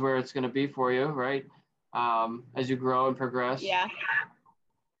eventually is where it's going to be for you, right? As you grow and progress. Yeah.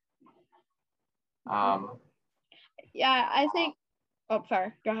 Um, Yeah, I think. Oh,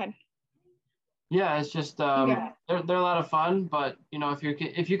 sorry. Go ahead. yeah, it's just they're a lot of fun, but you know, if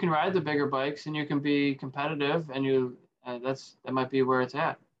you can ride the bigger bikes and you can be competitive, and that might be where it's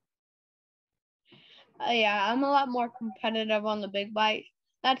at. Yeah, I'm a lot more competitive on the big bike.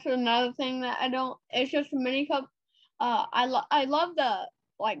 That's another thing that I don't. It's just a mini cup. I love the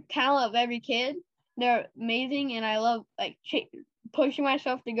like talent of every kid. They're amazing, and I love like pushing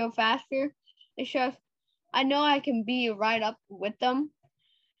myself to go faster. It's just I know I can be right up with them.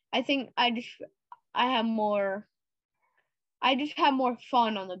 I think I have more. I just have more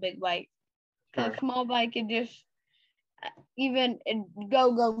fun on the big bike. Cause Sure. small bike it just even it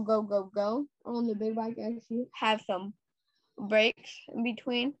go on the big bike. I actually have some breaks in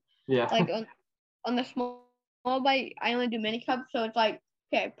between. Yeah. Like on the small bike, I only do mini cups, so it's like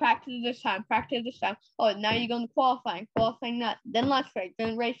okay, practice this time, practice this time. Oh, now you're going to qualifying that, then let's race,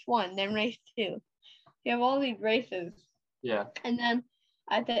 then race 1, then race 2. You have all these races. Yeah. And then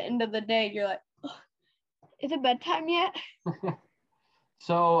at the end of the day, you're like, oh, is it bedtime yet?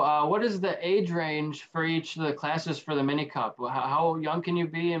 So, what is the age range for each of the classes for the mini cup? How young can you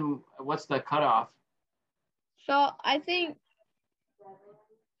be, and what's the cutoff? So I think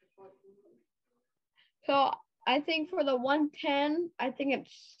for the 110, I think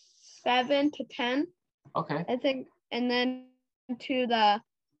it's 7 to 10. Okay. I think, and then to the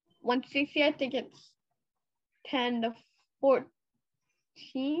 160, I think it's 10 to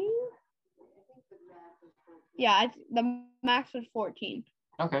 14. Yeah, the max is 14.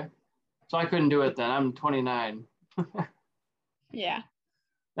 Okay. So I couldn't do it then. I'm 29. Yeah.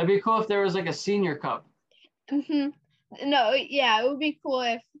 That'd be cool if there was like a senior cup. No, yeah, it would be cool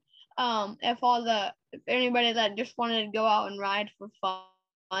if anybody that just wanted to go out and ride for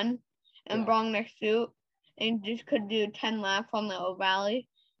fun and brought their suit and just could do 10 laps on the Old Valley.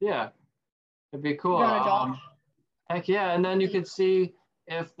 Yeah, it'd be cool. Adults. Heck yeah, and then you could see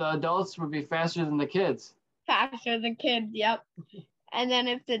if the adults would be faster than the kids. Faster than kids, yep. And then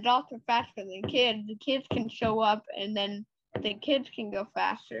if the adults are faster than the kids can show up, and then the kids can go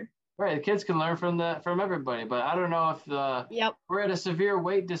faster. Right, the kids can learn from everybody, but I don't know if we're at a severe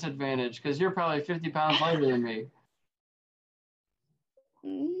weight disadvantage because you're probably 50 pounds lighter than me.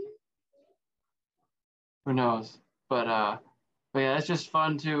 Mm-hmm. Who knows? But yeah, it's just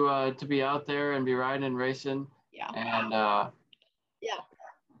fun to be out there and be riding and racing. Yeah. And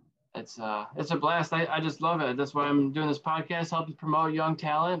it's a blast. I just love it. That's why I'm doing this podcast, helping promote young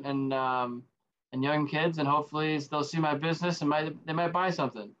talent and young kids, and hopefully they'll see my business and they might buy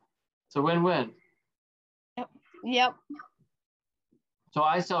something. It's a win-win. Yep. So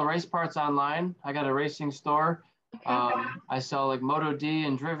I sell race parts online. I got a racing store. I sell like Moto D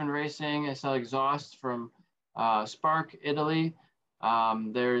and driven racing. I sell exhaust from Spark, Italy.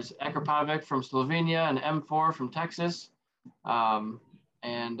 There's Akrapovic from Slovenia and M4 from Texas.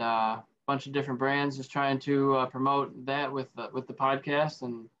 And a bunch of different brands, just trying to promote that with the podcast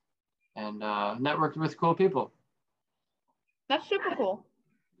and networked with cool people. That's super cool.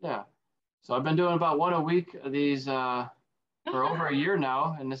 Yeah. So I've been doing about one a week of these for over a year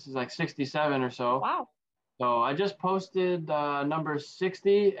now, and this is like 67 or so. Wow. So I just posted number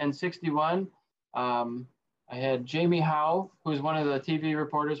 60 and 61. I had Jamie Howe, who's one of the TV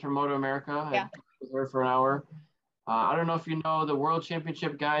reporters for Moto America. I was there for an hour. I don't know if you know the World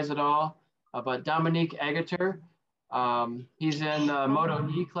Championship guys at all, but Dominique Agater, he's in Moto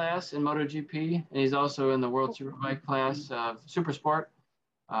E class in MotoGP, and he's also in the World Superbike class of Super Sport.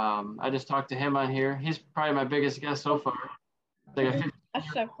 I just talked to him on here. He's probably my biggest guest so far. Like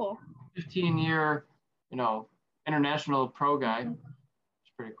That's so cool. 15-year, international pro guy.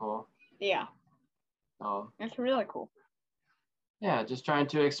 pretty cool. Yeah. So It's really cool. yeah, just trying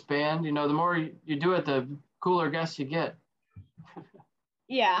to expand. The more you do it, the cooler guests you get.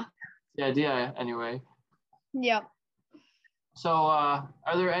 Yeah. The idea, anyway. Yep. So, are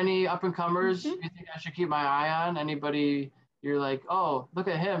there any up and comers Mhm. you think I should keep my eye on? Anybody you're like, oh, look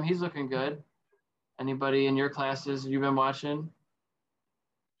at him, he's looking good. Anybody in your classes you've been watching?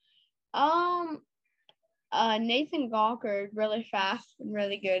 Nathan Gawker is really fast and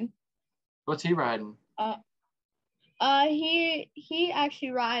really good. What's he riding? He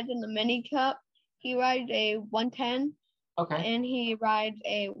actually rides in the mini cup. He rides a 110. Okay. And he rides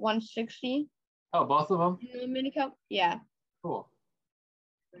a 160. Oh, both of them? In the mini cup? Yeah. Cool.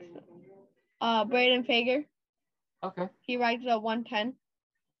 Braden Fager. Okay. He rides a 110.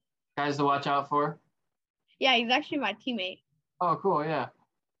 Guys to watch out for? Yeah, he's actually my teammate. Oh, cool, yeah.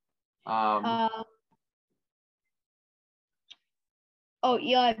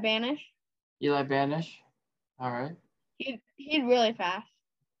 Eli Banish. Eli Banish. All right. He's really fast.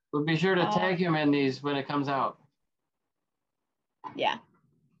 We'll be sure to tag him in these when it comes out. Yeah.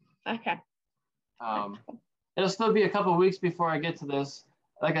 Okay. It'll still be a couple weeks before I get to this.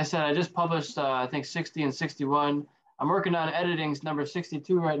 Like I said, I just published, I think 60 and 61. I'm working on editing number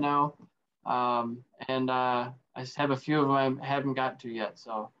 62 right now. And I just have a few of them I haven't gotten to yet.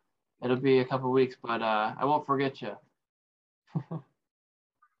 So it'll be a couple weeks, but I won't forget you.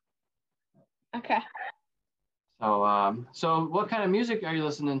 Okay. So what kind of music are you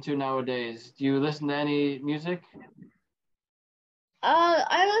listening to nowadays? Do you listen to any music?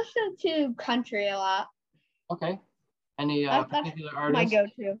 I listen to country a lot. Okay. Any particular artist? My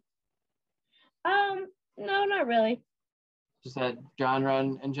go-to. No, not really. Just that genre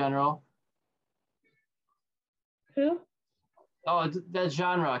in general? Who? Oh, that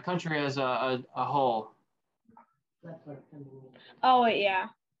genre, country as a whole. Oh, yeah.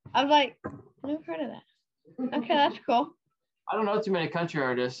 I was like, I've never heard of that. Okay, that's cool. I don't know too many country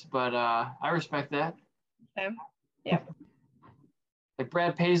artists, but I respect that. Same. Yep. Like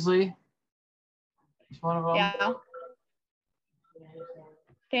Brad Paisley. He's one of them. Yeah.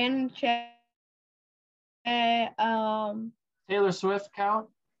 Dan Taylor Swift count?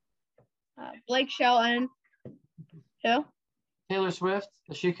 Blake Shelton. Who? Taylor Swift,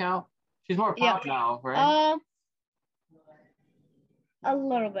 does she count? She's more pop now, right? A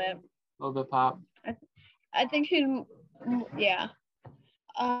little bit. A little bit pop. I think she's, yeah.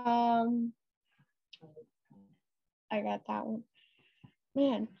 I got that one.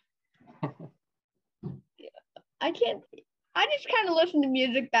 Man. I just kind of listen to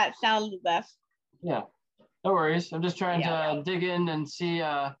music that sounds the best. Yeah, no worries. I'm just trying to dig in and see,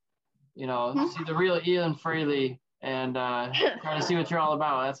 see the real Ian Fraley and try to see what you're all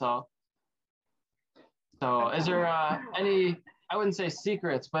about. That's all. So is there any, I wouldn't say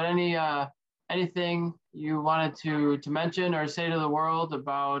secrets, but anything you wanted to mention or say to the world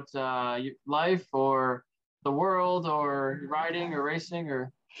about life or the world or riding or racing,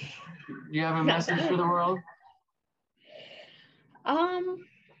 or do you have a message for the world?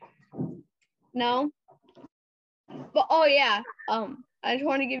 No. But yeah. I just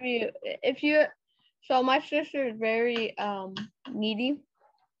want to give you, so my sister is very needy.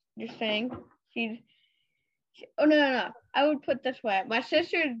 Just saying. No. I would put it this way. My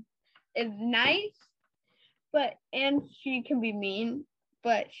sister is nice, and she can be mean,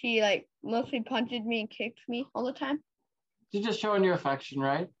 but she like mostly punches me and kicks me all the time. She's just showing you affection,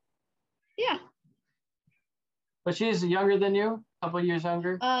 right? Yeah. But she's younger than you, a couple of years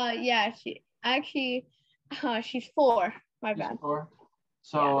younger. Yeah. She's 4. My bad. 4.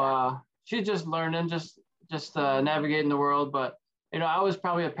 So she's just learning, just navigating the world. But I was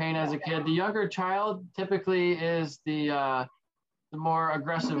probably a pain as a kid. The younger child typically is the more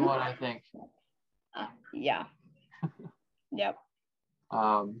aggressive one, I think. Yeah. Yep.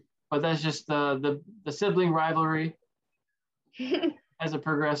 But that's just the sibling rivalry as it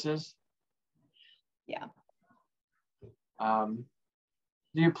progresses. Yeah.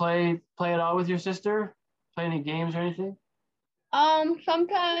 Do you play at all with your sister? Play any games or anything?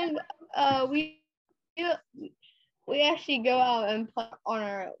 Sometimes we actually go out and play on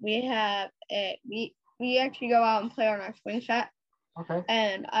our. We actually go out and play on our swing set. Okay.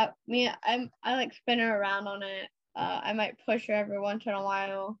 And I like spin her around on it. I might push her every once in a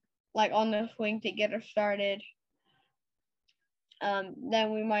while, like on the swing to get her started.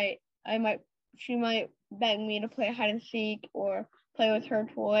 Then she might beg me to play hide and seek or play with her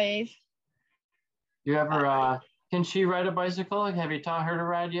toys. You ever can she ride a bicycle? Have you taught her to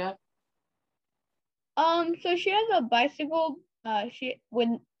ride yet? So she has a bicycle. She with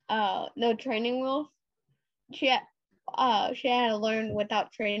no training wheels. she had to learn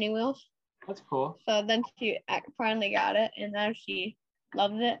without training wheels. That's cool. So then she finally got it, and now she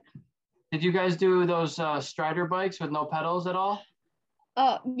loves it. Did you guys do those Strider bikes with no pedals at all?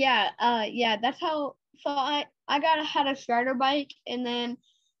 Oh yeah. That's how. So had a Strider bike, and then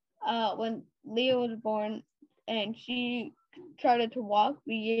when Leah was born, and she started to walk,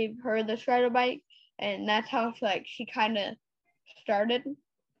 we gave her the Strider bike, and that's how she kind of started.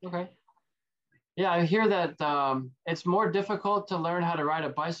 Okay. Yeah, I hear that it's more difficult to learn how to ride a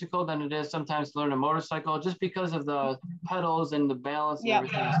bicycle than it is sometimes to learn a motorcycle, just because of the pedals and the balance and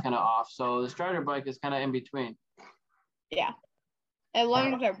everything is kind of off. So the Strider bike is kind of in between. Yeah, it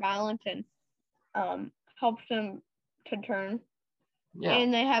learns their balance and helps them to turn. Yeah,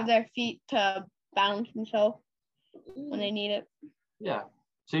 and they have their feet to balance themselves when they need it. Yeah.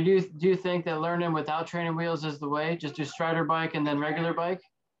 So do you think that learning without training wheels is the way? Just do Strider bike and then regular bike?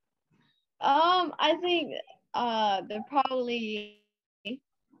 I think they're probably,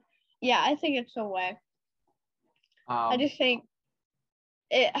 yeah, I think it's a way. I just think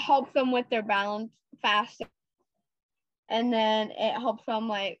it helps them with their balance faster, and then it helps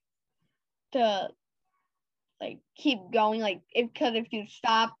them to keep going, because if you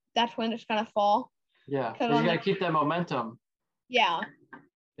stop, that's when it's gonna fall. Yeah, because you gotta keep that momentum. Yeah.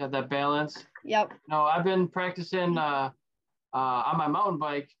 Yeah, that balance. Yep. No, I've been practicing on my mountain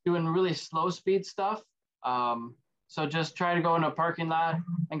bike, doing really slow speed stuff. So just try to go in a parking lot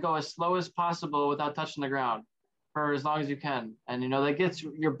and go as slow as possible without touching the ground for as long as you can. And, that gets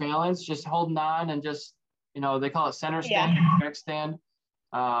your balance, just holding on and just, they call it center stand, track stand.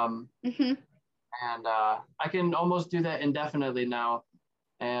 And I can almost do that indefinitely now.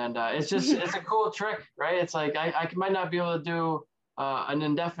 And it's a cool trick, right? It's like, I might not be able to do an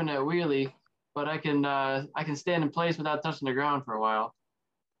indefinite wheelie, but I can stand in place without touching the ground for a while.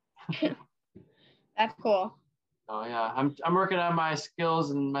 That's cool. Oh yeah, I'm working on my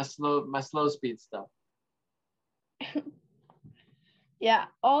skills and my slow speed stuff. Yeah,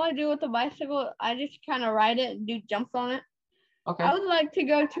 all I do with the bicycle, I just kind of ride it and do jumps on it. Okay. I would like to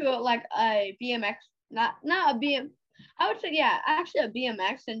go to a BMX, not a BM. I would say actually a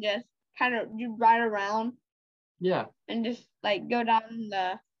BMX, and just kind of ride around. Yeah. And just go down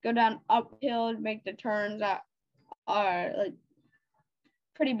uphill, make the turns that are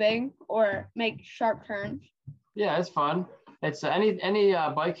pretty big, or make sharp turns. Yeah, it's fun. It's any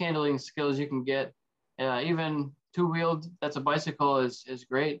bike handling skills you can get. Even two-wheeled, that's a bicycle is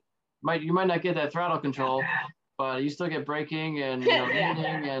great. You might not get that throttle control, but you still get braking and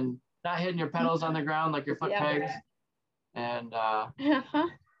landing and not hitting your pedals on the ground like your foot pegs. And yeah,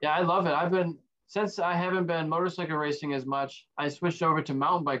 I love it. Since I haven't been motorcycle racing as much, I switched over to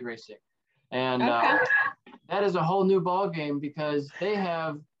mountain bike racing, and that is a whole new ball game because they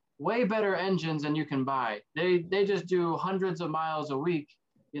have way better engines than you can buy. They just do hundreds of miles a week,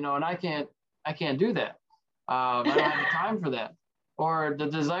 and I can't do that. I don't have the time for that, or the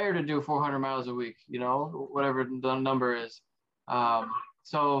desire to do 400 miles a week, whatever the number is.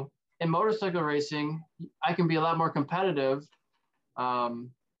 So in motorcycle racing, I can be a lot more competitive.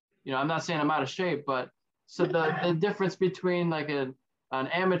 I'm not saying I'm out of shape, but so the difference between an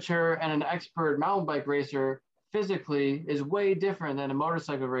amateur and an expert mountain bike racer physically is way different than a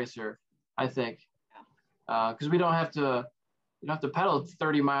motorcycle racer, I think, because you don't have to pedal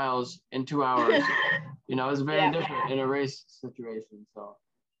 30 miles in 2 hours. It's very different in a race situation. So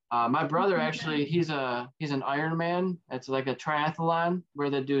my brother actually, he's an Ironman. It's like a triathlon where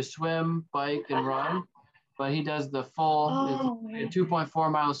they do swim, bike, and run. But he does the full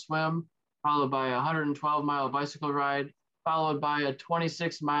 2.4 mile swim, followed by a 112-mile bicycle ride, followed by a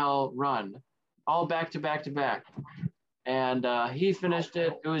 26-mile run, all back to back to back. And he finished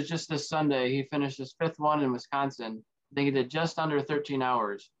it. It was just this Sunday. He finished his 5th one in Wisconsin. I think he did just under 13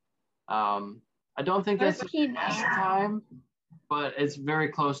 hours. I don't think that's the best time, but it's very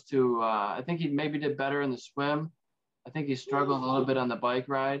close to, I think he maybe did better in the swim. I think he struggled a little bit on the bike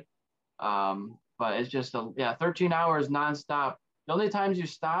ride. But it's just 13 hours nonstop. The only times you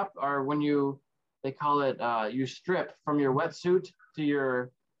stop are when they call it, you strip from your wetsuit to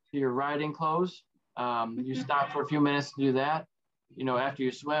your riding clothes. You stop for a few minutes to do that, after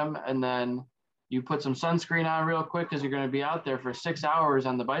you swim, and then you put some sunscreen on real quick because you're going to be out there for 6 hours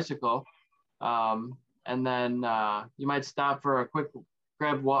on the bicycle. And then you might stop for a quick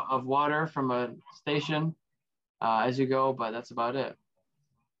grab of water from a station as you go, but that's about it.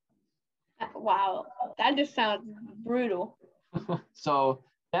 Wow, that just sounds brutal. So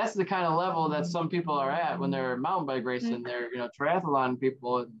that's the kind of level that some people are at when they're mountain bike racing. They're triathlon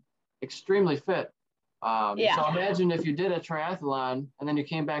people, extremely fit. Yeah. So imagine if you did a triathlon and then you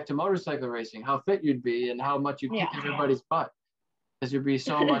came back to motorcycle racing, how fit you'd be and how much you'd kick everybody's butt. Because you'd be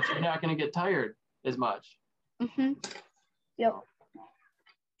so much, you're not going to get tired as much. Yep.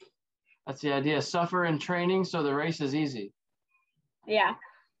 That's the idea. Suffer in training so the race is easy. Yeah.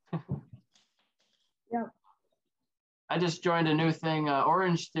 Yep. I just joined a new thing,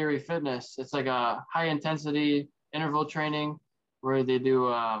 Orange Theory Fitness. It's like a high intensity interval training where they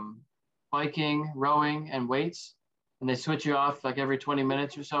do biking, rowing, and weights. And they switch you off like every 20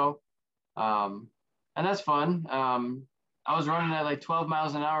 minutes or so. And that's fun. I was running at like 12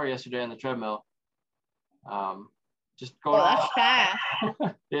 miles an hour yesterday on the treadmill. Just going. Oh, that's fast.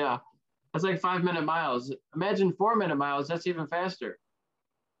 Yeah. That's like 5-minute miles. Imagine 4-minute miles. That's even faster.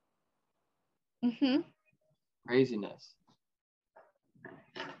 Craziness.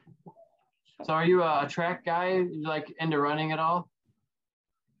 So are you a track guy? You like into running at all?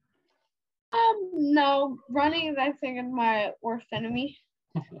 No, running is I think is my worst enemy.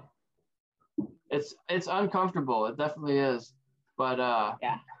 It's uncomfortable. It definitely is. But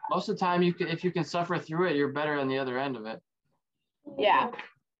yeah. Most of the time if you can suffer through it, you're better on the other end of it. Yeah.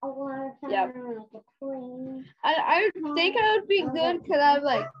 Yep. I think I would be good because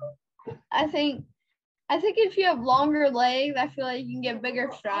I think if you have longer legs, I feel like you can get bigger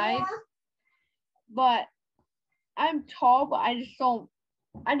strides. But I'm tall, but I just don't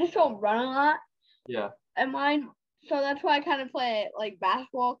run a lot. Yeah. And mine, so that's why I kind of play it like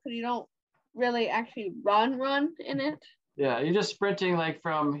basketball because you don't really actually run in it. Yeah, you're just sprinting like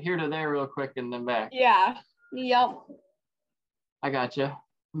from here to there real quick and then back. Yeah. Yep. I gotcha.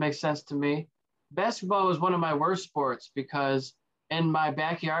 Makes sense to me. Basketball was one of my worst sports because in my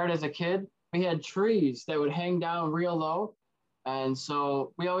backyard as a kid, we had trees that would hang down real low. And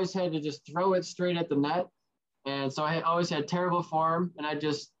so we always had to just throw it straight at the net. And so I always had terrible form and I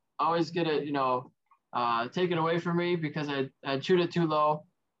just always get it, taken away from me because I'd shoot it too low.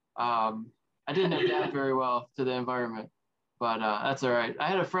 I didn't adapt very well to the environment, but that's all right. I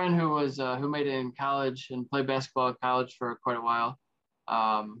had a friend who made it in college and played basketball in college for quite a while.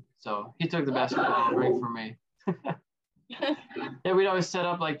 So he took the basketball ring from me. Yeah, we'd always set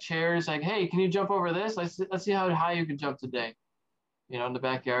up like chairs, like, hey, can you jump over this? Let's see how high you can jump today. In the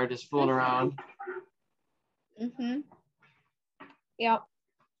backyard, just fooling around. Yep.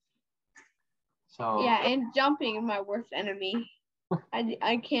 So yeah, and jumping is my worst enemy.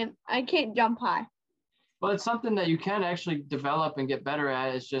 I can't jump high. Well, it's something that you can actually develop and get better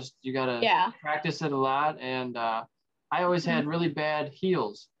at. It's just you gotta practice it a lot. And I always had really bad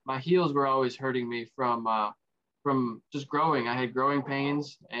heels. My heels were always hurting me from just growing. I had growing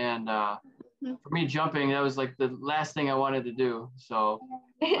pains, and for me jumping, that was like the last thing I wanted to do. So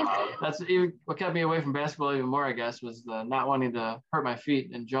that's even what kept me away from basketball even more, I guess, was the not wanting to hurt my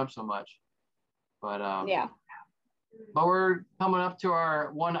feet and jump so much. But but we're coming up to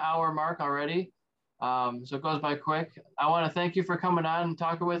our 1 hour mark already. So it goes by quick. I want to thank you for coming on and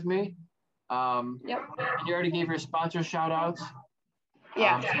talking with me. And you already gave your sponsor shout outs.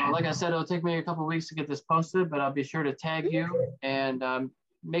 Yeah. So like I said, it'll take me a couple of weeks to get this posted, but I'll be sure to tag you and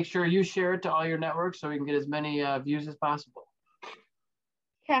make sure you share it to all your networks so we can get as many views as possible.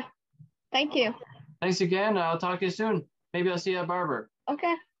 Yeah. Thank you. Thanks again. I'll talk to you soon. Maybe I'll see you at Barber.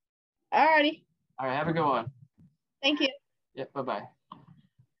 Okay. Alrighty. All right. Have a good one. Thank you. Yeah. Bye-bye.